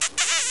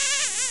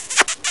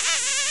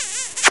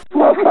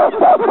Why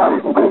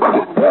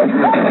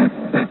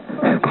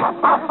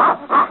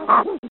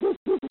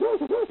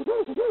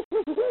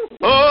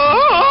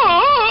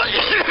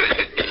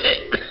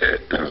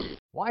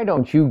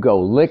don't you go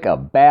lick a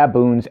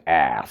baboon's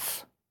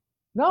ass?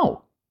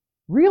 No,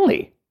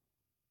 really.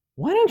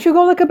 Why don't you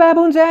go lick a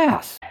baboon's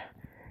ass?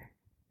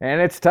 And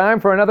it's time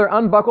for another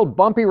unbuckled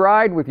bumpy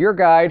ride with your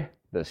guide,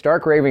 the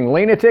stark raving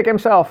lunatic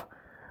himself.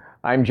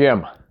 I'm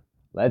Jim.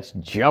 Let's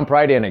jump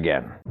right in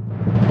again.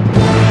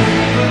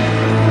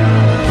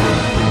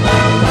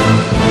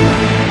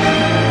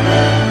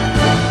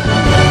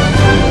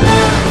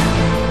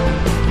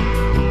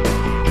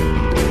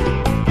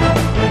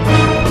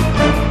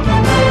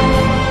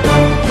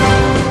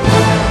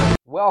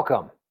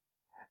 Welcome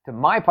to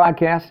my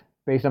podcast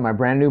based on my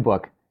brand new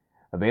book,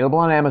 available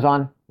on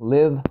Amazon,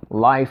 Live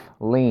Life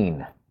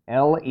Lean,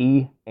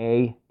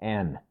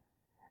 L-E-A-N.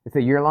 It's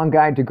a year-long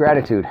guide to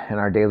gratitude and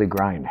our daily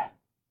grind.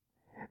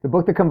 The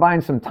book that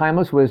combines some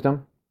timeless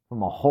wisdom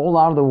from a whole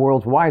lot of the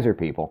world's wiser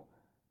people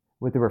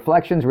with the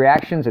reflections,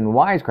 reactions, and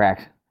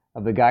wisecracks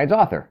of the guide's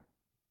author,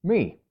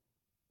 me.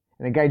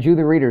 And it guides you,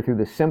 the reader, through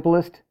the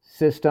simplest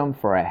system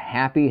for a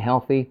happy,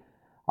 healthy,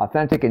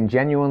 authentic, and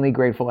genuinely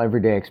grateful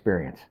everyday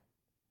experience.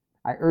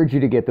 I urge you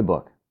to get the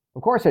book.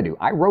 Of course I do.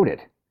 I wrote it.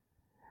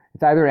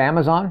 It's either at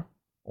Amazon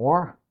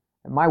or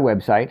at my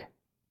website,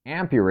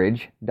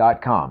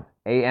 ampurage.com.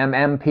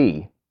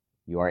 A-M-M-P-U-R-A-G-E.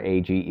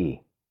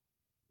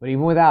 But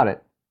even without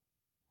it,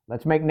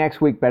 let's make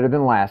next week better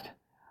than last,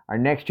 our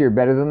next year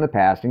better than the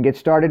past, and get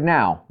started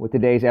now with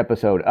today's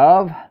episode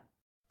of...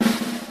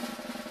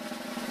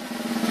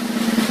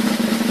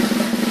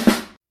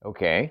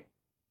 Okay,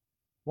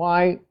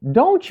 why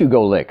don't you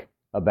go lick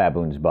a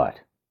baboon's butt?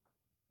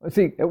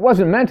 See, it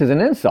wasn't meant as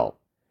an insult.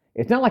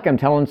 It's not like I'm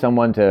telling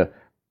someone to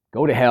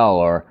go to hell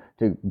or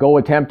to go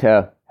attempt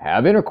to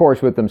have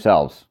intercourse with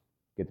themselves.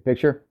 Get the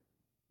picture?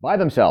 By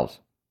themselves.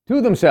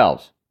 To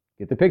themselves.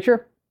 Get the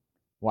picture?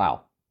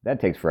 Wow, that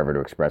takes forever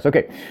to express.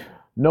 Okay,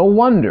 no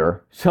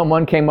wonder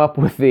someone came up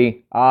with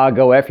the,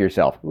 go F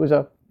yourself. It was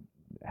a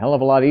hell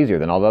of a lot easier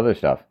than all the other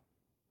stuff.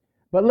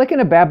 But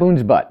licking a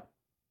baboon's butt,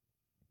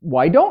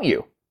 why don't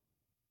you?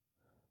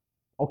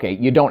 Okay,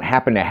 you don't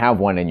happen to have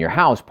one in your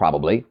house,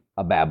 probably.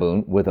 A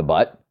baboon with a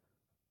butt.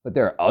 But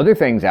there are other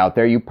things out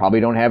there you probably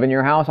don't have in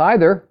your house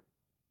either.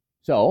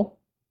 So,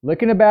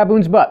 licking a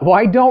baboon's butt,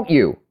 why don't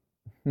you?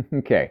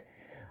 Okay,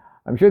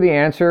 I'm sure the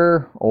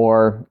answer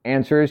or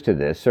answers to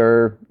this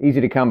are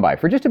easy to come by.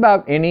 For just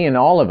about any and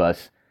all of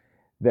us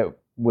that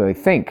really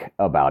think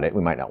about it,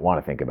 we might not want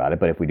to think about it,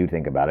 but if we do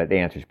think about it, the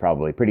answer is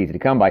probably pretty easy to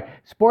come by.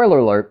 Spoiler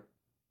alert,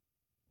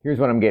 here's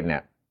what I'm getting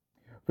at.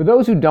 For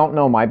those who don't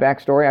know my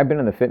backstory, I've been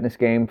in the fitness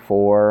game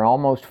for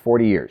almost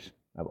 40 years.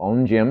 I've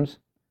owned gyms,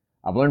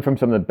 I've learned from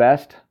some of the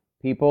best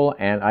people,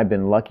 and I've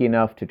been lucky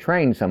enough to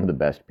train some of the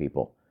best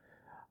people.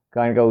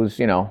 Kind of goes,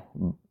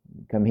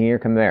 come here,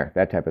 come there,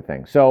 that type of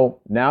thing. So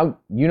now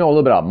you know a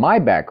little bit about my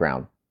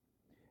background.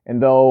 And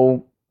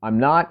though I'm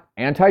not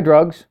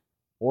anti-drugs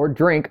or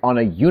drink on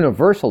a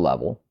universal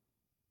level,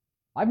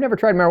 I've never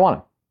tried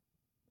marijuana.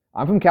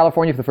 I'm from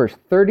California for the first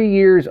 30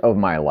 years of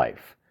my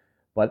life,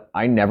 but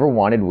I never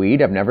wanted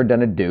weed. I've never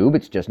done a doob.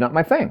 It's just not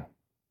my thing.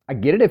 I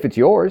get it if it's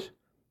yours.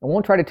 I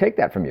won't try to take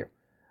that from you.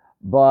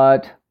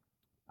 But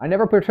I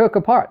never partook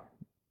a part.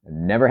 I've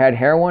never had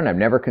heroin. I've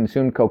never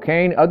consumed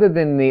cocaine. Other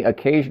than the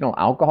occasional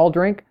alcohol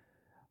drink,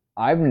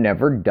 I've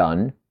never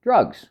done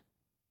drugs.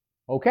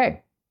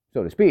 Okay,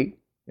 so to speak,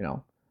 I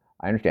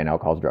understand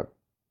alcohol's a drug.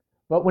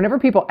 But whenever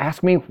people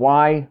ask me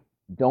why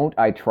don't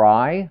I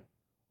try,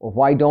 or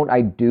why don't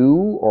I do,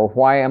 or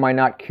why am I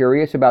not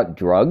curious about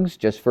drugs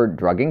just for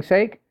drugging's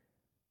sake,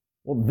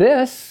 well,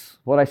 this,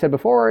 what I said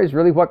before, is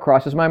really what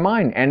crosses my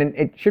mind. And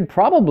it should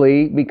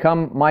probably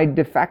become my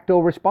de facto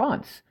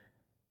response.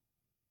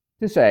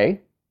 To say,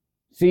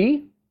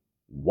 see,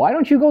 why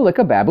don't you go lick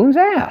a baboon's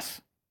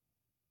ass?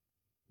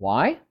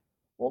 Why?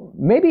 Well,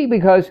 maybe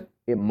because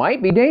it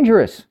might be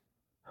dangerous.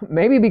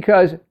 Maybe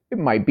because it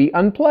might be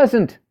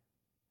unpleasant.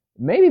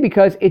 Maybe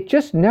because it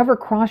just never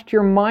crossed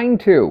your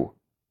mind to.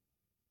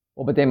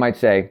 Well, but they might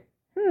say,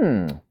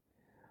 but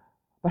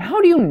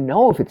how do you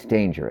know if it's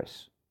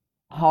dangerous?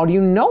 How do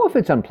you know if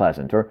it's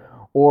unpleasant?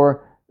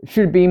 Or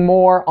should it be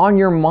more on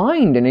your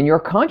mind and in your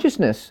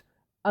consciousness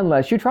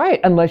unless you try it?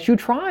 Unless you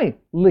try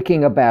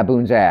licking a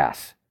baboon's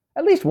ass.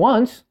 At least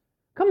once.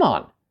 Come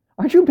on.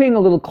 Aren't you being a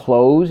little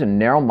closed and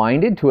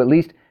narrow-minded to at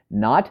least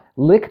not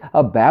lick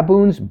a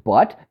baboon's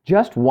butt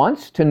just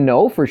once to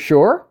know for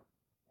sure?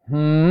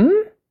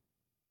 The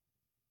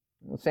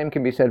same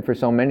can be said for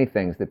so many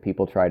things that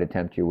people try to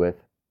tempt you with.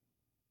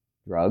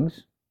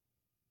 Drugs,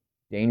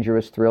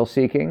 dangerous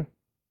thrill-seeking,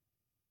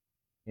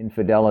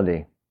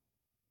 infidelity,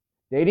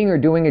 dating or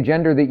doing a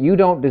gender that you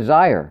don't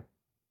desire.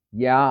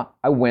 Yeah,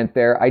 I went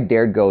there, I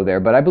dared go there,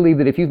 but I believe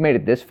that if you've made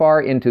it this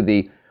far into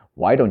the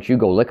Why Don't You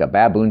Go Lick a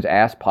Baboon's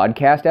Ass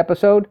podcast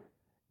episode,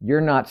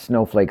 you're not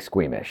snowflake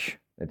squeamish,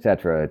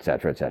 etc.,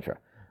 etc., etc.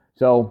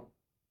 So,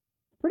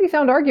 pretty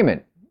sound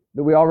argument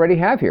that we already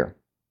have here.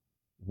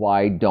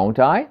 Why don't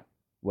I?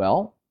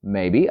 Well,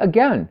 maybe,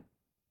 again,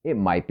 it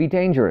might be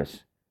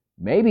dangerous.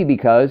 Maybe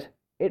because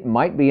it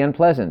might be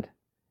unpleasant.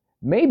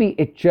 Maybe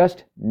it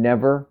just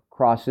never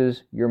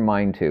crosses your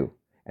mind to.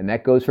 And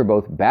that goes for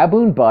both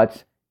baboon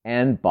butts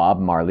and Bob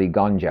Marley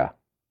ganja.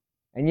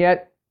 And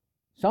yet,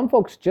 some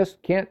folks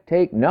just can't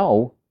take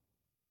no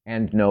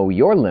and know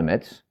your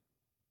limits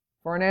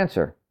for an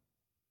answer.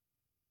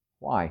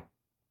 Why?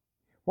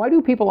 Why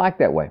do people act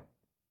that way?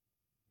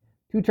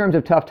 Two terms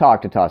of tough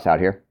talk to toss out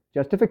here: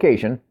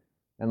 justification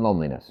and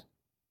loneliness.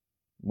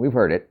 We've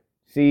heard it.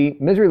 See,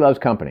 misery loves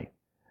company.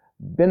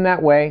 Been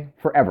that way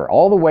forever,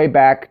 all the way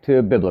back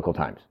to biblical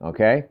times,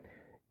 okay?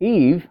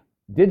 Eve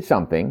did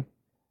something.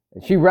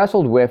 She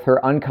wrestled with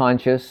her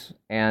unconscious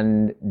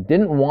and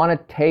didn't want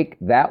to take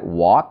that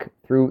walk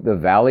through the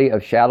valley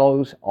of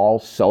shadows all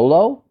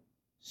solo.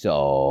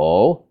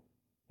 So,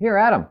 here,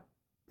 Adam,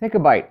 take a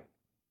bite.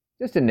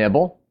 Just a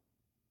nibble.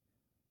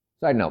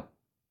 Side note,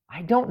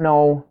 I don't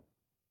know,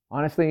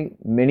 honestly,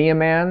 many a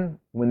man,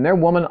 when their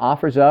woman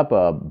offers up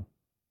a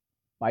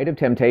bite of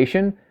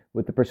temptation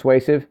with the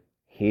persuasive,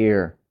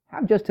 here,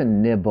 have just a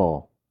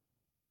nibble.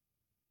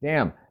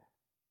 Damn,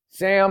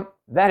 Sam,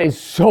 that is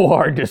so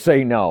hard to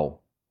say no.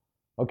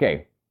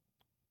 Okay,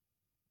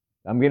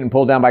 I'm getting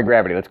pulled down by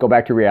gravity. Let's go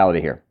back to reality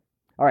here.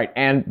 All right,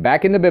 and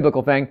back in the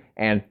biblical thing,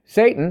 and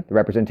Satan, the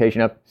representation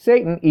of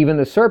Satan, even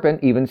the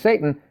serpent, even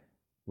Satan,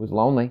 was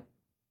lonely.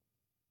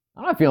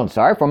 I'm not feeling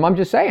sorry for him, I'm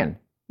just saying.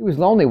 He was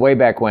lonely way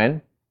back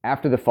when,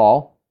 after the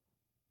fall.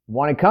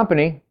 Wanted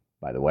company,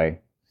 by the way,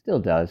 still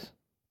does.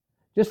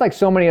 Just like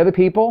so many other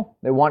people,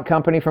 they want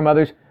company from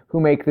others who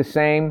make the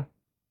same,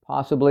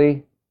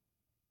 possibly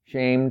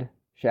shamed,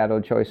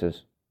 shadowed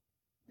choices.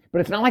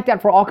 But it's not like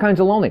that for all kinds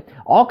of lonely.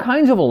 All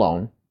kinds of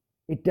alone,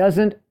 it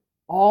doesn't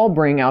all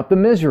bring out the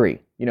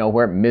misery,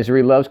 where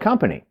misery loves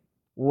company.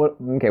 What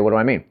do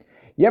I mean?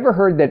 You ever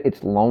heard that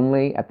it's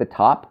lonely at the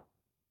top?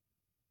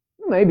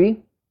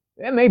 Maybe.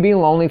 It may be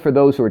lonely for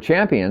those who are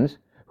champions,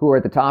 who are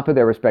at the top of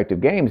their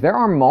respective games. There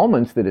are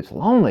moments that it's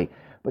lonely,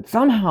 but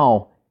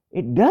somehow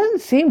it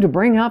doesn't seem to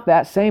bring out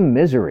that same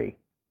misery.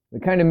 The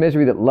kind of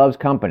misery that loves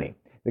company.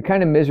 The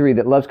kind of misery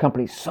that loves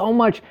company so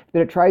much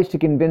that it tries to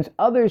convince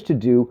others to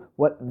do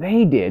what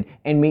they did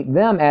and meet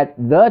them at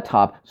the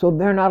top so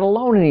they're not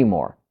alone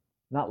anymore.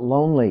 Not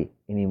lonely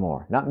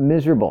anymore. Not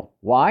miserable.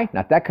 Why?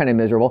 Not that kind of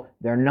miserable.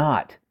 They're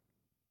not.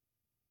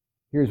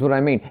 Here's what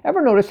I mean.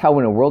 Ever notice how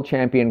when a world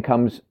champion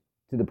comes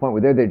to the point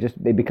where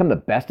they become the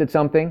best at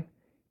something?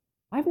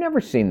 I've never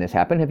seen this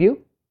happen, have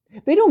you?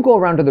 They don't go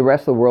around to the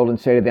rest of the world and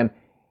say to them,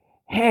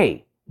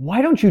 hey,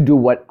 why don't you do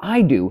what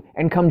I do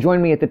and come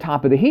join me at the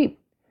top of the heap?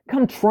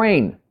 Come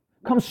train,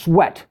 come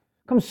sweat,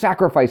 come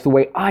sacrifice the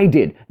way I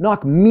did,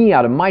 knock me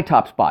out of my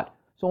top spot.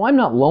 So I'm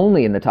not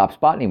lonely in the top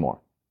spot anymore.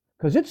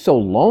 Because it's so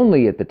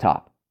lonely at the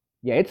top.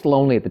 Yeah, it's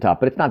lonely at the top,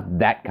 but it's not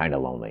that kind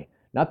of lonely.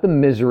 Not the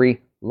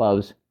misery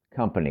loves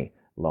company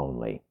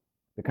lonely.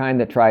 The kind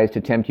that tries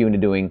to tempt you into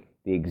doing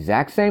the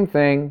exact same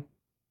thing.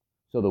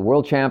 So the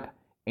world champ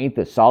ain't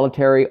the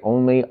solitary,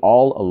 only,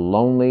 all a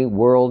lonely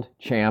world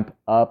champ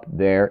up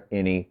there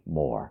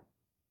anymore.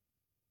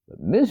 The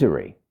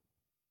misery,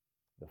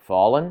 the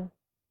fallen,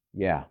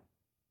 yeah.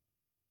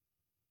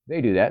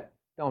 They do that,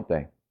 don't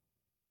they?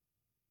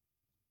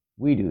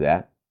 We do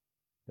that,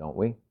 don't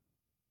we?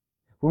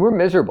 When we're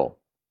miserable,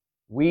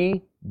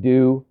 we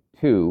do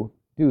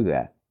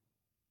that,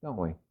 don't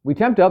we? We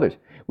tempt others.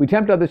 We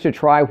tempt others to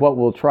try what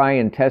will try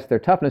and test their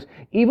toughness,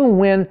 even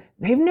when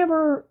they've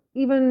never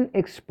even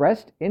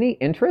expressed any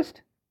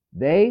interest.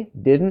 They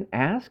didn't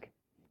ask.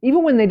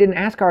 Even when they didn't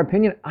ask our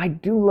opinion. I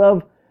do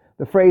love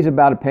the phrase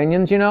about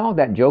opinions,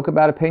 that joke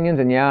about opinions.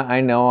 And yeah, I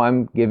know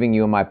I'm giving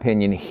you my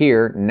opinion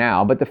here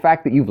now, but the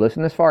fact that you've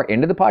listened this far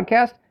into the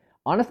podcast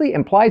honestly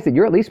implies that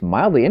you're at least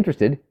mildly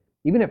interested,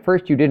 even at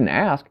first you didn't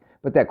ask.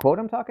 But that quote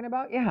I'm talking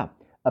about, yeah,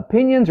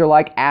 opinions are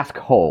like ask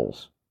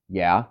holes.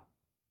 Yeah,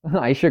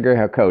 I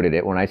sugar-coated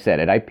it when I said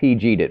it. I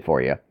PG'd it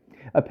for you.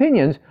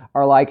 Opinions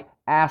are like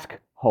ask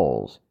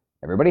holes.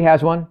 Everybody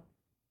has one.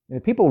 And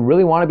if people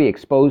really want to be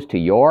exposed to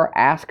your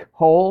ask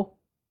hole,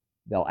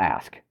 they'll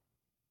ask.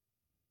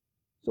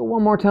 So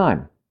one more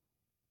time.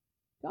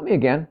 Tell me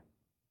again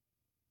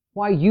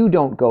why you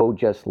don't go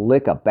just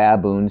lick a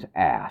baboon's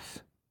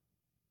ass.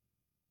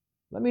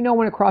 Let me know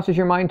when it crosses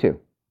your mind to.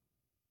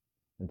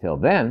 Until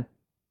then,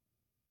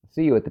 I'll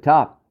see you at the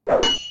top.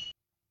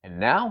 And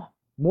now,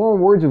 more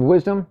words of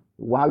wisdom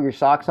to wow your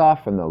socks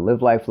off from the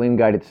Live Life Lean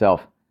Guide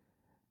itself.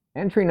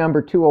 Entry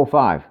number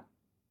 205.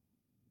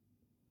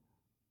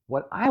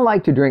 What I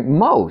like to drink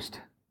most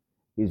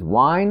is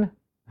wine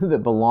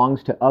that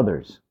belongs to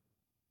others.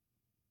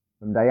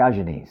 From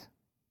Diogenes.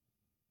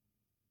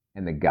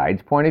 And the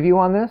guide's point of view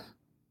on this?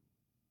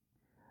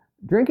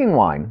 Drinking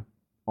wine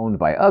owned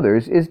by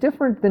others is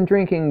different than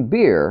drinking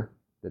beer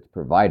that's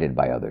provided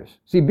by others.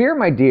 See, beer,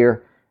 my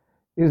dear,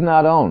 is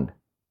not owned.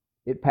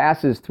 It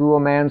passes through a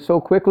man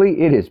so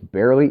quickly it is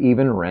barely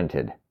even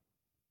rented.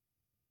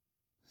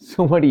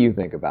 So what do you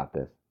think about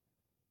this?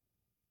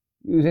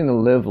 Using the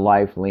Live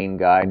Life Lean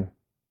Guide,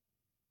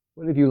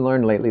 what have you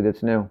learned lately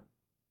that's new?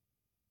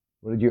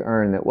 What did you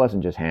earn that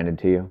wasn't just handed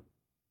to you?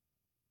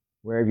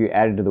 Where have you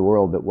added to the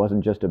world that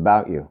wasn't just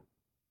about you?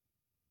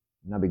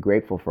 Now be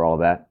grateful for all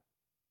that.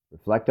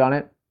 Reflect on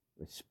it,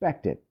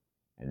 respect it,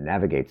 and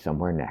navigate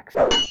somewhere next.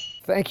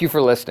 Thank you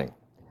for listening.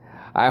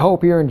 I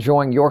hope you're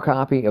enjoying your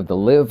copy of the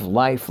Live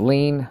Life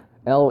Lean,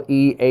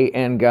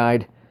 Lean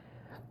guide.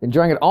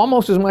 Enjoying it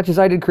almost as much as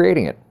I did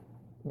creating it.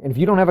 And if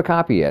you don't have a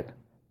copy yet,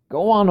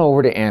 go on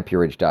over to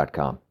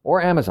ampurage.com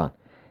or Amazon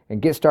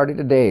and get started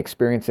today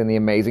experiencing the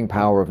amazing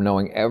power of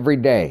knowing every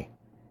day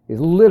is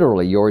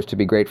literally yours to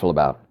be grateful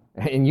about.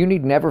 And you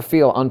need never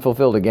feel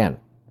unfulfilled again.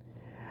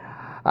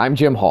 I'm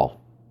Jim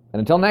Hall. And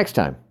until next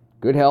time,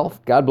 good health,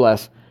 God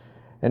bless.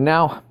 And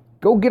now,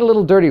 go get a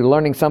little dirty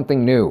learning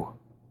something new.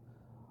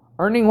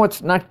 Earning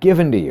what's not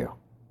given to you.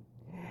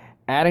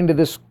 Adding to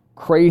this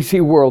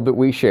crazy world that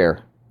we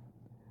share.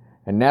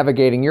 And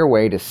navigating your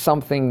way to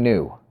something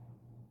new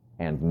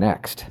and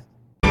next.